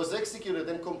was executed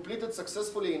and completed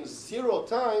successfully in 0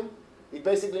 time, it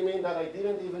basically means that I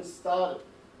didn't even start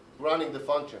running the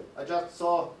function. I just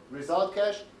saw result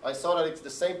cache. I saw that it's the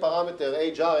same parameter,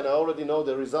 HR, and I already know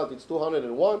the result. It's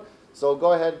 201. So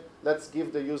go ahead, let's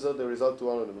give the user the result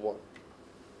 201.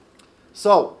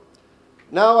 So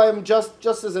now I'm just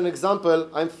as an example,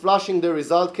 I'm flushing the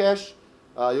result cache.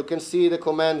 You can see the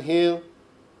command here.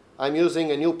 I'm using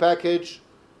a new package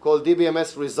called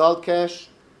dbms result cache.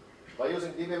 By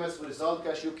using dbms result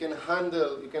cache, you can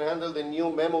handle the new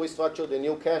memory structure, the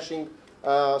new caching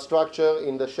structure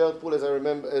in the shared pool,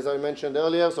 as I mentioned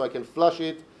earlier. So I can flush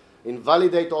it,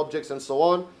 invalidate objects, and so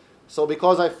on. So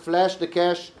because I flashed the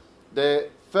cache, the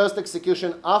first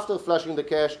execution after flashing the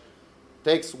cache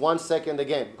takes 1 second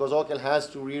again, because Oracle has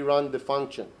to rerun the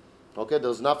function. Okay,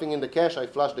 there's nothing in the cache, I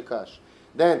flash the cache.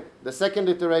 Then the second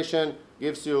iteration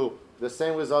gives you the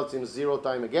same results in 0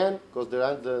 time again, because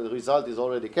the result is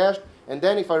already cached. And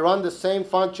then if I run the same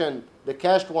function, the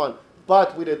cached one,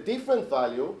 but with a different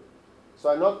value, so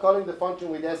I'm not calling the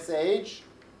function with SH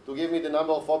to give me the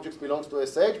number of objects belongs to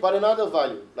SH, but another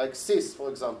value, like sys, for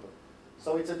example.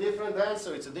 So it's a different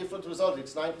answer, it's a different result,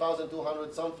 it's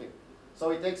 9,200 something. So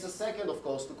it takes a second, of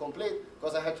course, to complete,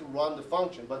 because I had to run the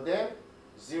function. But then,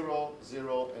 0,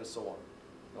 0, and so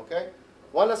on. Okay?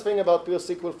 One last thing about pure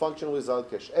SQL function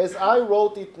result cache. As I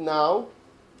wrote it now,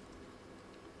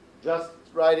 just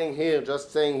writing here,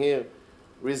 just saying here,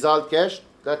 result cache,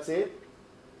 that's it.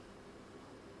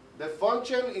 The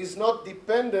function is not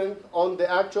dependent on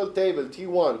the actual table,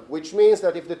 T1, which means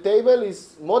that if the table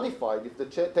is modified, if the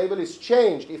table is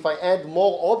changed, if I add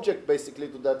more object basically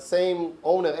to that same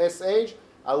owner SH,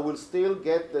 I will still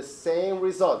get the same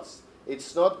results.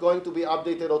 It's not going to be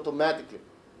updated automatically,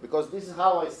 because this is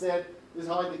how I said, this is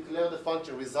how I declare the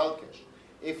function result cache.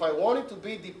 If I want it to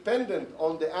be dependent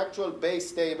on the actual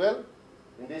base table,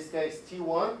 in this case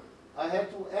T1, I have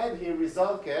to add here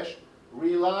result cache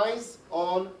relies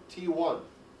on T1.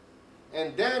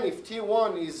 And then if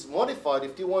T1 is modified,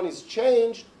 if T1 is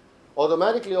changed,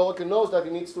 automatically Oracle knows that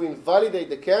it needs to invalidate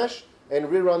the cache and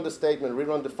rerun the statement,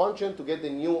 rerun the function to get the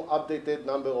new updated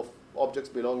number of objects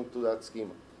belonging to that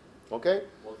schema. Okay?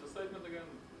 What's the statement again?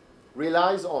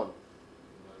 Relies on.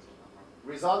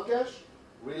 Result cache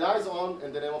relies on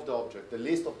and the name of the object, the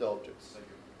list of the objects. Thank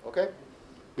you. Okay?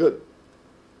 Good.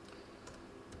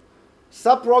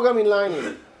 Subprogram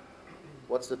inlining.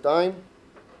 What's the time?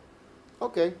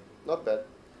 Okay, not bad.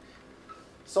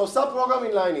 So subprogram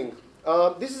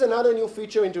inlining. This is another new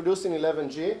feature introduced in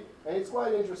 11G, and it's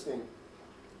quite interesting.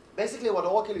 basically what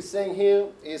Oracle is saying here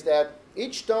is that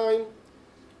each time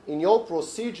in your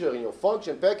procedure, in your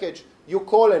function package, you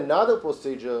call another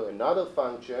procedure, another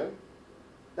function,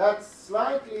 that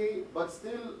slightly but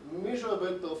still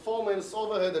measurable performance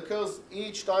overhead occurs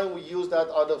each time we use that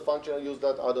other function and use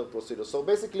that other procedure. So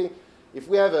basically, if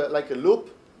we have like a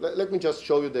loop, let me just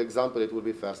show you the example, it will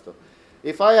be faster.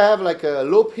 If I have like a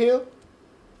loop here,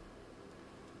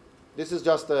 this is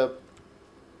just a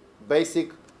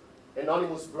basic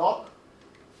anonymous block,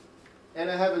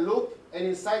 and I have a loop, and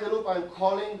inside the loop I'm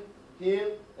calling here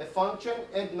a function,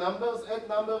 add numbers. Add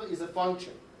number is a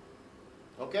function.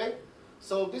 Okay?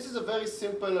 So this is a very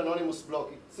simple anonymous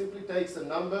block. It simply takes a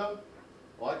number,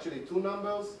 or actually two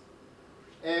numbers,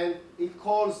 and it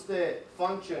calls the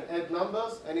function add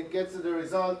numbers, and it gets the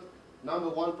result number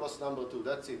 1 plus number 2.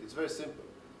 That's it. It's very simple.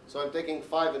 So I'm taking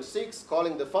 5 and 6,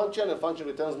 calling the function, and function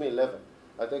returns me 11.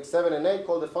 I take 7 and 8,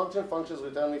 call the function, functions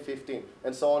return me 15,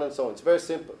 and so on and so on. It's very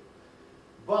simple.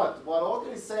 But what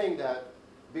Oracle is saying that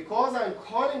because I'm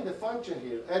calling the function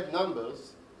here, add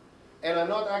numbers, and I'm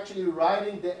not actually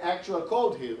writing the actual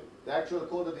code here, the actual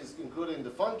code that is included in the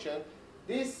function,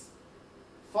 this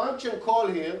function call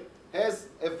here has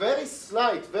a very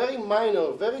slight, very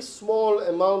minor, very small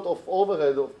amount of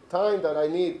overhead of time that I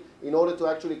need in order to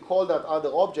actually call that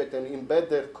other object and embed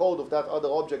the code of that other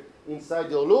object inside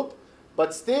your loop,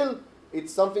 but still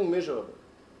it's something measurable.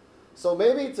 So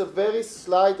maybe it's a very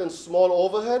slight and small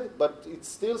overhead, but it's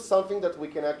still something that we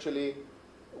can actually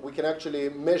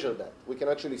measure that. We can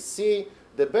actually see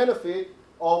the benefit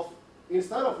of,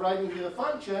 instead of writing here a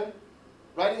function,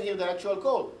 writing here the actual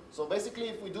code. So basically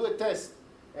if we do a test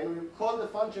and we call the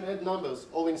function add numbers,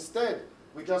 or instead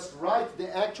we just write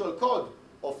the actual code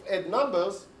of add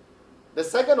numbers, the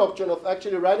second option of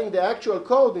actually writing the actual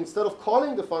code instead of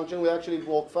calling the function will actually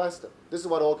work faster. This is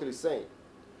what Oracle is saying.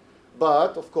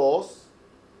 But, of course,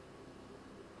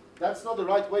 that's not the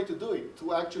right way to do it,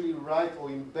 to actually write or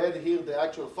embed here the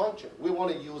actual function. We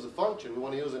want to use a function. We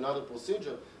want to use another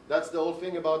procedure. That's the whole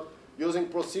thing about using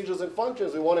procedures and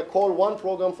functions. We want to call one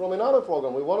program from another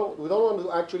program. We don't want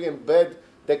to actually embed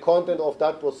the content of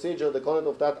that procedure, the content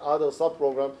of that other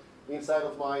subprogram inside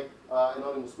of my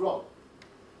anonymous block.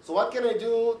 So what can I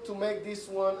do to make this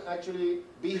one actually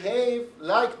behave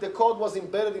like the code was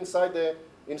embedded inside the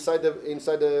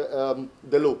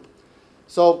loop?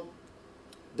 So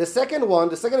the second one,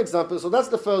 the second example, so that's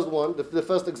the first one, the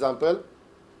first example,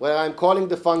 where I'm calling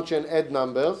the function add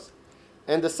numbers.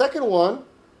 And the second one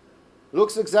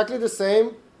looks exactly the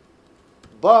same,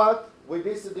 but with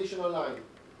this additional line.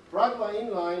 Pragma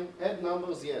inline, add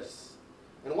numbers, yes.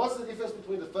 And what's the difference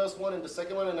between the first one and the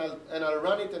second one? And I'll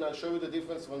run it and I'll show you the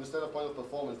difference from the standpoint of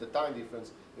performance, the time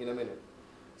difference, in a minute.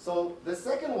 So the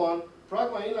second one,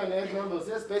 Pragma inline, add numbers,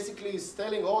 yes, basically is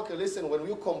telling Oracle, listen, when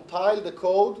you compile the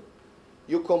code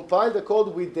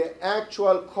with the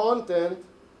actual content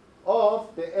of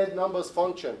the add numbers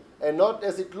function, and not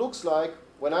as it looks like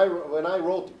when I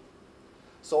wrote it.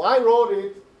 So I wrote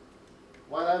it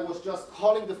while I was just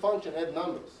calling the function add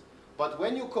numbers. But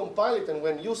when you compile it and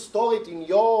when you store it in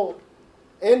your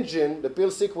engine, the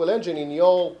PL/SQL engine, in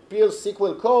your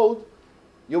PL/SQL code,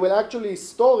 you will actually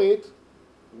store it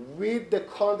with the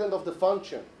content of the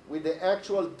function, with the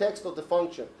actual text of the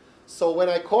function. So when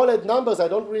I call add numbers, I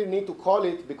don't really need to call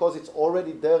it because it's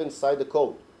already there inside the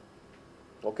code.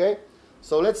 Okay?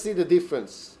 So let's see the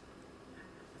difference.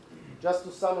 Just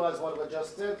to summarize what we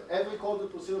just said, every code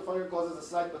with procedural function causes a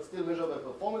slight but still measurable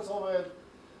performance overhead.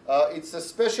 It's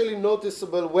especially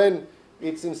noticeable when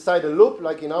it's inside a loop,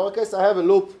 like in our case. I have a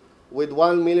loop with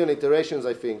 1 million iterations,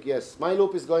 I think. Yes, my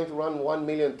loop is going to run 1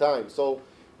 million times. So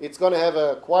it's going to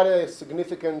have quite a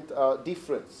significant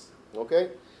difference. Okay?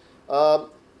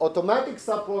 Automatic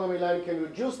subprogramming line can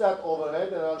reduce that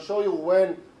overhead, and I'll show you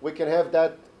when we can have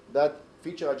that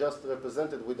feature I just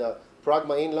represented with the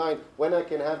Pragma inline, when I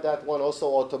can have that one also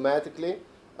automatically.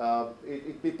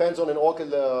 It depends on an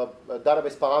Oracle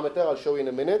database parameter. I'll show you in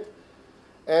a minute.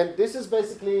 And this is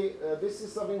basically, this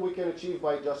is something we can achieve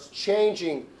by just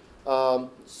changing,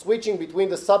 switching between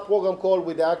the subprogram call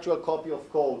with the actual copy of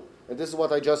code. And this is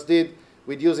what I just did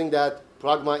with using that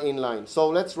Pragma inline. So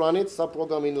let's run it,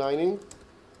 subprogram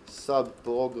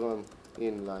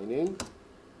inlining.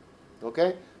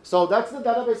 Okay? So that's the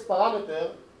database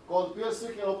parameter called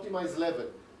PL/SQL optimize level.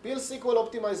 PL/SQL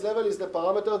optimize level is the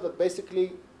parameter that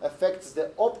basically affects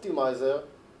the optimizer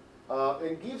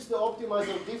and gives the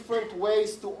optimizer different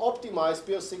ways to optimize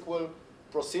PL/SQL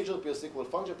procedure, PL/SQL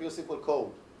function, PL/SQL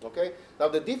code. Okay? Now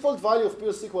the default value of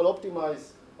PL/SQL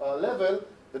optimize level,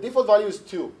 the default value is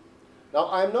 2. Now,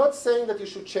 I'm not saying that you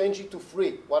should change it to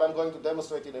free, what I'm going to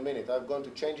demonstrate in a minute. I'm going to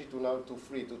change it to now to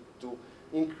free, to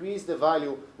increase the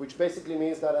value, which basically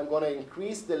means that I'm going to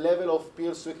increase the level of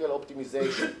PL/SQL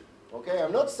optimization. Okay,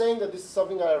 I'm not saying that this is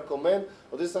something I recommend,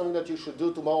 or this is something that you should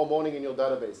do tomorrow morning in your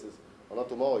databases. Or not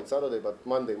tomorrow, it's Saturday, but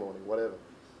Monday morning, whatever.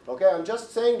 Okay, I'm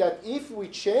just saying that if we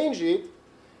change it,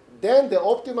 then the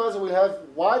optimizer will have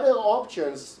wider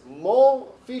options, more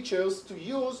features to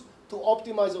use to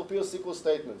optimize your PL/SQL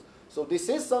statements. So this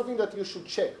is something that you should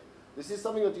check. This is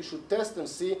something that you should test and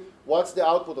see what's the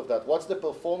output of that. What's the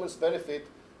performance benefit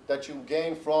that you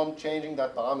gain from changing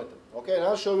that parameter. Okay, and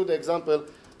I'll show you the example,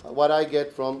 what I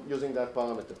get from using that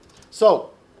parameter.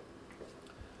 So,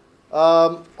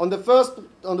 on the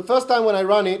first time when I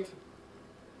run it,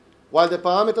 while the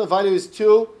parameter value is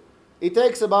 2, it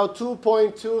takes about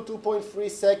 2.2, 2.3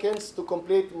 seconds to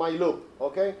complete my loop,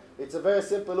 okay? It's a very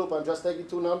simple loop. I'm just taking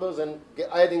two numbers and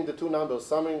adding the two numbers,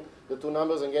 summing the two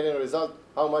numbers and getting a result.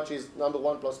 How much is number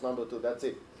 1 plus number 2? That's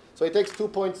it. So it takes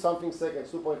 2-point-something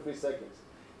seconds, 2.3 seconds.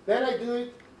 Then I do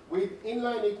it with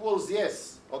inline equals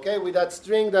yes, okay? With that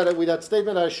string, with that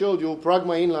statement I showed you,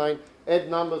 pragma inline,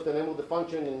 add numbers, the name of the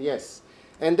function, and yes.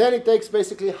 And then it takes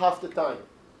basically half the time.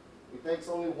 It takes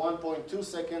only 1.2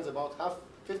 seconds, about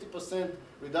 50%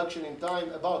 reduction in time,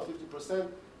 about 50%,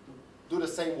 to do the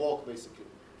same work basically,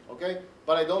 okay?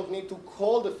 But I don't need to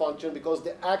call the function because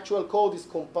the actual code is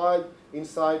compiled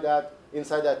inside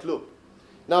that loop.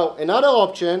 Now, another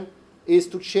option is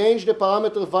to change the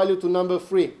parameter value to number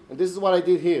 3, and this is what I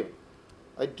did here.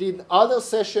 I did other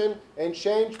session and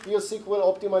changed PL/SQL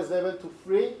optimized level to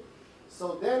 3.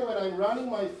 So then when I'm running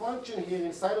my function here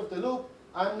inside of the loop,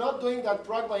 I'm not doing that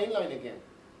pragma inline again.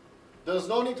 There's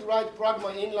no need to write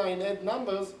pragma inline add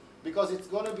numbers because it's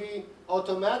going to be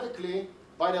automatically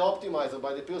by the optimizer,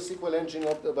 by the PL/SQL engine,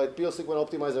 by PL/SQL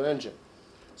optimizer engine.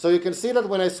 So you can see that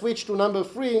when I switch to number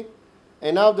 3,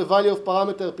 and now the value of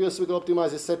parameter PL/SQL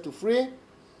optimizer is set to 3,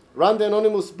 run the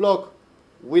anonymous block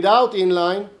without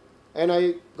inline, and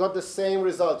I got the same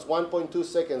results, 1.2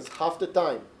 seconds, half the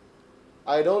time.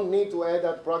 I don't need to add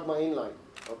that pragma inline,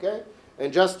 okay?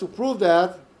 And just to prove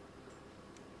that,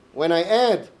 when I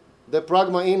add the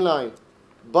pragma inline,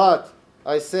 but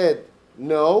I said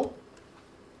no,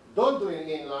 don't do an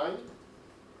inline,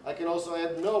 I can also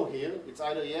add no here. It's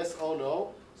either yes or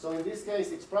no. So in this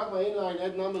case, it's pragma inline,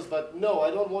 add numbers, but no,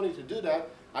 I don't want you to do that.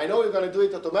 I know you're going to do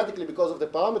it automatically because of the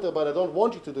parameter, but I don't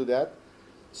want you to do that.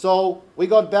 So we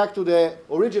got back to the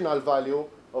original value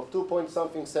of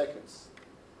 2-point-something seconds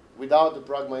without the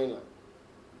pragma inline.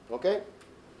 Okay?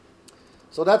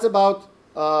 So that's about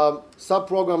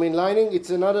subprogram inlining. It's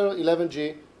another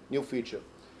 11G new feature.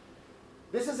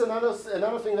 This is another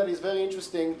thing that is very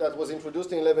interesting that was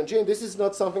introduced in 11G, and this is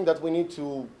not something that we need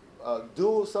to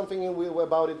do something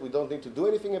about it. We don't need to do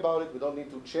anything about it. We don't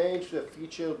need to change the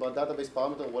feature, but database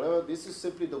parameter, whatever. This is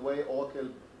simply the way Oracle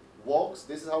works.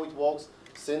 This is how it works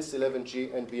since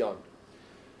 11G and beyond.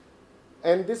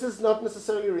 And this is not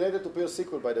necessarily related to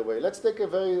PL/SQL, by the way. Let's take a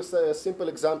very simple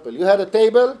example. You had a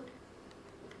table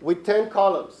with 10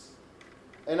 columns.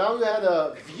 And now you had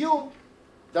a view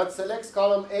that selects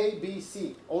column A, B,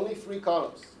 C, only 3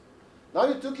 columns. Now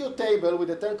you took your table with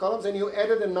the 10 columns and you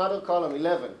added another column,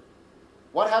 11.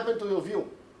 What happened to your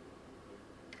view?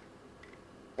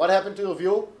 What happened to your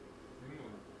view?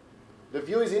 The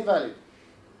view is invalid.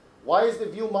 Why is the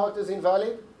view marked as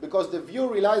invalid? Because the view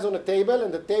relies on a table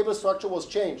and the table structure was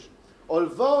changed.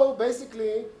 Although,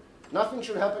 basically, nothing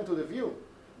should happen to the view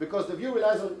because the view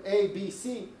relies on A, B,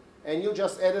 C, and you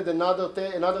just added another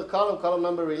column, column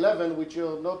number 11, which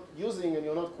you're not using and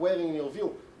you're not querying in your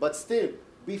view. But still,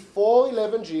 before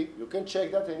 11G, you can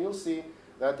check that and you'll see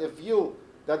that a view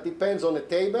that depends on a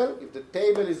table, if the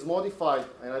table is modified,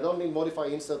 and I don't mean modify,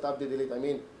 insert, update, delete, I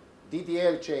mean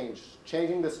DTL change,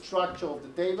 changing the structure of the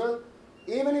table,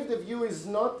 even if the view is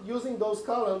not using those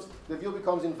columns, the view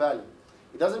becomes invalid.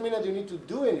 It doesn't mean that you need to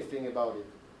do anything about it,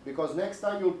 because next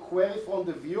time you'll query from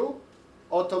the view,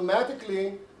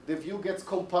 automatically the view gets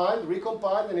compiled,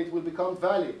 recompiled, and it will become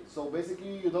valid. So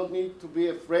basically, you don't need to be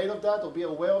afraid of that or be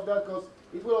aware of that, because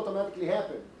it will automatically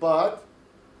happen. But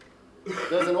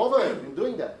there's an overhead in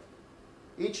doing that.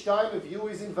 Each time a view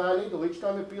is invalid, or each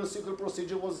time a PL/SQL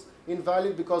procedure was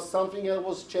invalid because something else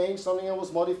was changed, something else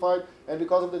was modified, and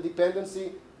because of the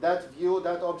dependency, that view,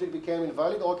 that object became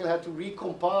invalid, Oracle had to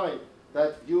recompile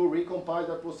that view, recompile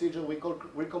that procedure,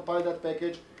 recompile that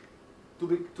package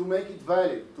to make it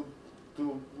valid,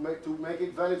 to make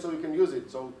it valid so you can use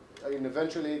it. So and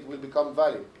eventually it will become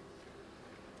valid.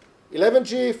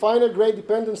 11G final grade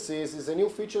dependencies is a new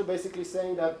feature basically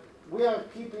saying that we are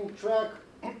keeping track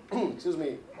excuse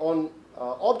me, on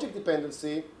object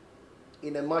dependency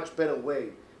in a much better way,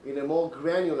 in a more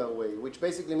granular way, which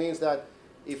basically means that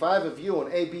if I have a view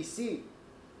on ABC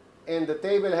and the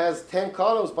table has 10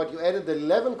 columns, but you added the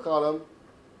 11th column,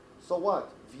 so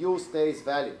what? View stays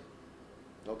valid.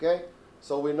 Okay?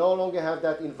 So we no longer have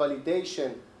that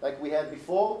invalidation like we had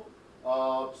before.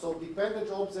 So dependent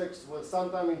objects were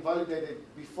sometimes invalidated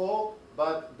before,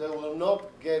 but they will not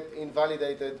get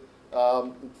invalidated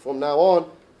from now on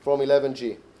from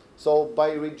 11G. So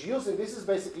by reducing, this is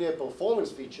basically a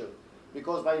performance feature,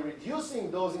 because by reducing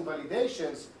those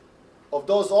invalidations of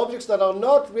those objects that are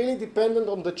not really dependent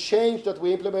on the change that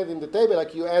we implement in the table,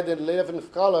 like you add an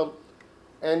 11th column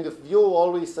and the view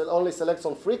only selects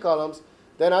on 3 columns,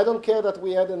 then I don't care that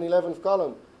we add an 11th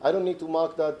column. I don't need to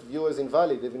mark that view as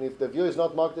invalid. Even if the view is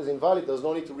not marked as invalid, there's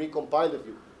no need to recompile the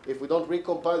view. If we don't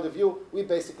recompile the view, we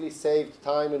basically saved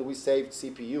time and we saved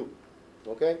CPU.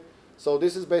 Okay? So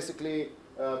this is basically,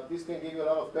 this can give you a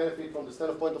lot of benefit from the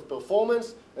standpoint of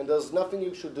performance, and there's nothing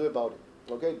you should do about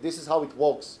it. Okay? This is how it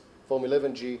works from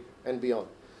 11G and beyond.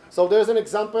 So there's an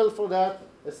example for that,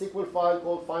 a SQL file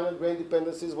called final grain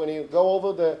dependencies. When you go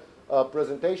over the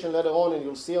presentation later on, and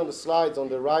you'll see on the slides on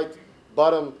the right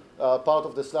bottom part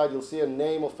of the slide, you'll see a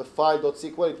name of a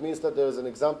file.sql. It means that there is an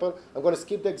example. I'm going to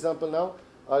skip the example now.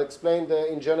 I'll explain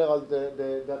in general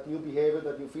that new behavior,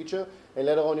 that new feature, and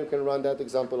later on you can run that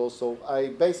example also. I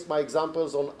base my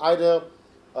examples on either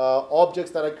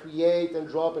objects that I create and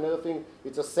drop and everything.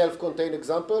 It's a self-contained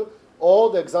example,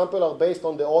 or the example are based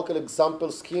on the Oracle example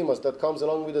schemas that comes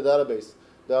along with the database.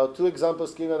 There are 2 example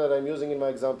schemas that I'm using in my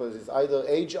examples. It's either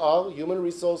HR, human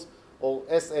resource, or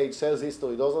SH, sales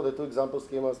history. Those are the 2 example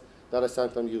schemas that I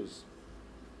sometimes use.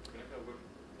 Can I have a question?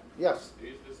 Yes.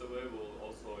 Is this available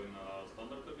also in a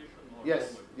standard edition? Or Yes,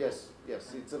 only? yes.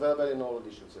 It's available in all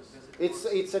editions, yes.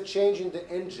 It's a change in the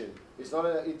engine. It's not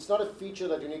a feature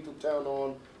that you need to turn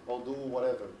on or do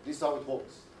whatever. This is how it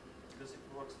works. Does it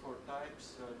work for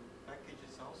types,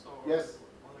 packages also? Or Yes.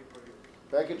 only for you?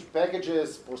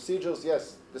 Packages, procedures,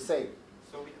 yes, the same.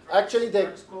 So with Actually,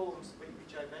 the columns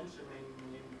which I mentioned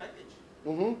in package.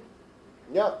 Mm-hmm.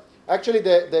 Yeah. Actually,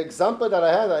 the example that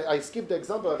I had, I skipped the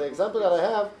example. The example that I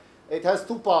have, it has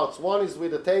 2 parts. One is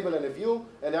with a table and a view,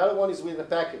 and the other one is with a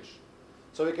package.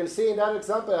 So you can see in that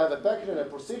example, I have a package and a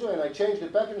procedure, and I change the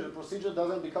package, and the procedure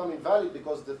doesn't become invalid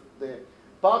because the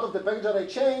part of the package that I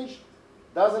change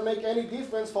doesn't make any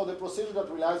difference for the procedure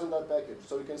that relies on that package.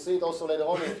 So you can see it also later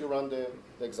on if you run the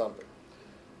example.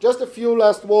 Just a few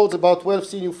last words about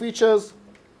 12C new features,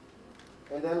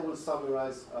 and then we'll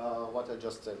summarize what I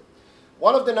just said.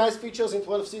 One of the nice features in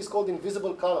 12C is called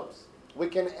invisible columns. We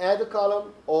can add a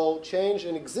column or change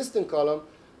an existing column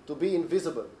to be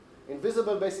invisible.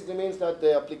 Invisible basically means that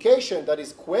the application that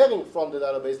is querying from the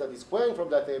database, that is querying from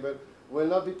that table, will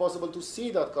not be possible to see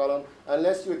that column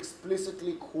unless you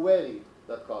explicitly query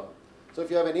that column. So if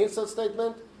you have an insert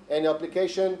statement and your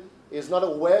application is not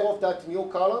aware of that new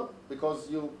column, because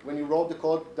when you wrote the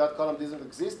code, that column doesn't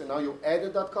exist, and now you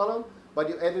added that column, but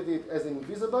you added it as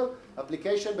invisible,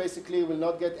 application basically will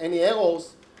not get any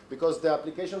errors because the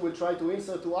application will try to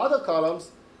insert to other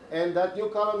columns, and that new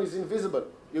column is invisible.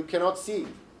 You cannot see it,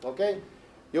 okay?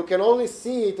 You can only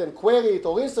see it and query it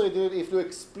or insert it if you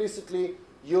explicitly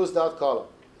use that column.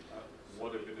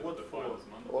 What if it is defined as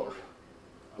mandatory?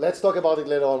 Let's talk about it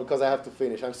later on because I have to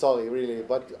finish. I'm sorry, really.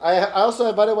 But I also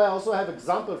have, by the way, I also have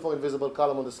example for invisible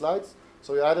column on the slides.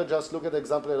 So you either just look at the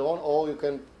example later on, or you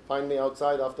can find me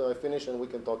outside after I finish and we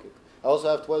can talk it. I also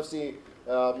have 12C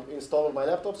installed on my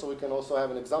laptop, so we can also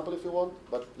have an example if you want,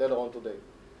 but later on today.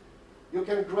 You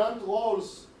can grant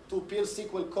roles to PL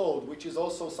SQL code, which is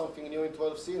also something new in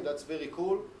 12C, and that's very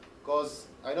cool, because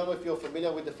I don't know if you're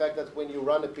familiar with the fact that when you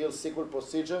run a PL SQL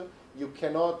procedure, you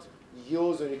cannot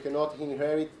use or you cannot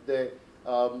inherit the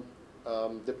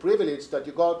privilege that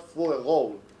you got through a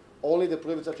role, only the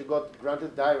privilege that you got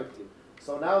granted directly.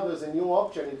 So now there's a new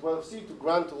option in 12C to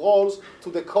grant roles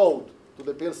to the code, to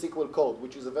the PL SQL code,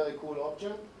 which is a very cool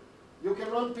option. You can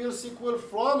run PL SQL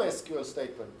from SQL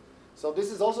statement. So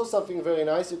this is also something very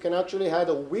nice. You can actually add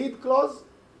a with clause.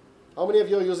 How many of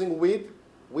you are using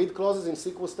with clauses in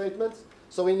SQL statements?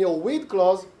 So in your with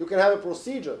clause, you can have a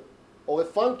procedure or a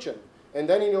function. And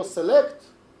then in your select,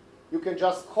 you can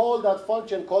just call that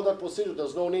function, call that procedure.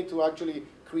 There's no need to actually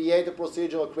create a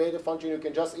procedure or create a function. You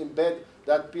can just embed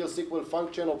that PL SQL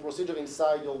function or procedure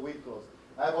inside your with clause.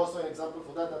 I have also an example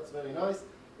for that. That's very nice.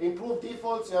 Improve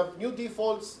defaults. You have new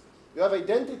defaults. You have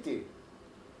identity,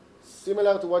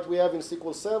 similar to what we have in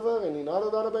SQL Server and in other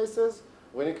databases,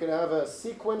 when you can have a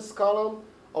sequence column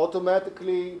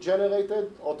automatically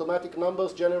generated, automatic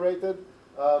numbers generated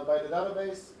by the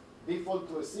database. default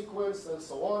to a sequence, and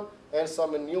so on, and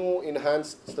some new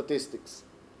enhanced statistics.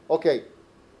 Okay.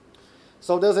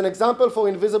 So there's an example for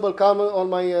invisible column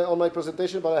on my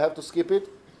presentation, but I have to skip it.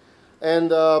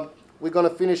 And we're going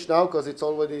to finish now because it's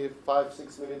already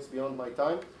 5-6 minutes beyond my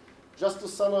time. Just to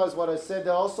summarize what I said,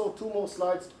 there are also 2 more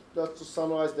slides just to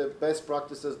summarize the best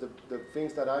practices, the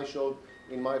things that I showed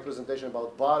in my presentation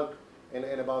about bulk and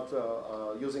about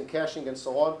using caching and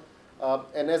so on.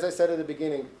 And as I said at the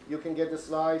beginning, you can get the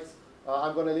slides.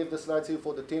 I'm going to leave the slides here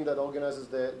for the team that organizes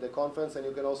the conference, and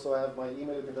you can also have my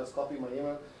email. You can just copy my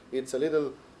email. It's a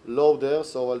little low there,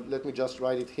 so let me just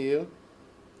write it here.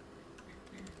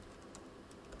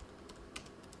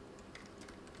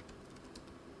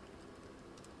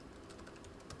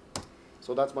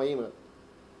 So that's my email,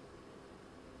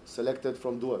 selected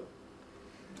from Dual.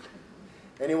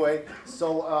 Anyway,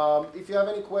 so if you have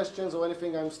any questions or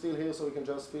anything, I'm still here, so you can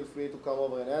just feel free to come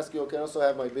over and ask. You can also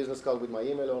have my business card with my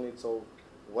email on it, so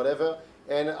whatever.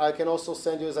 And I can also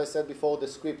send you, as I said before, the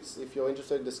scripts, if you're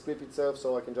interested in the script itself,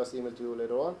 so I can just email to you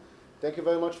later on. Thank you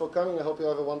very much for coming. I hope you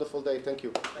have a wonderful day. Thank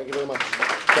you. Thank you very much.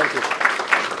 Thank you.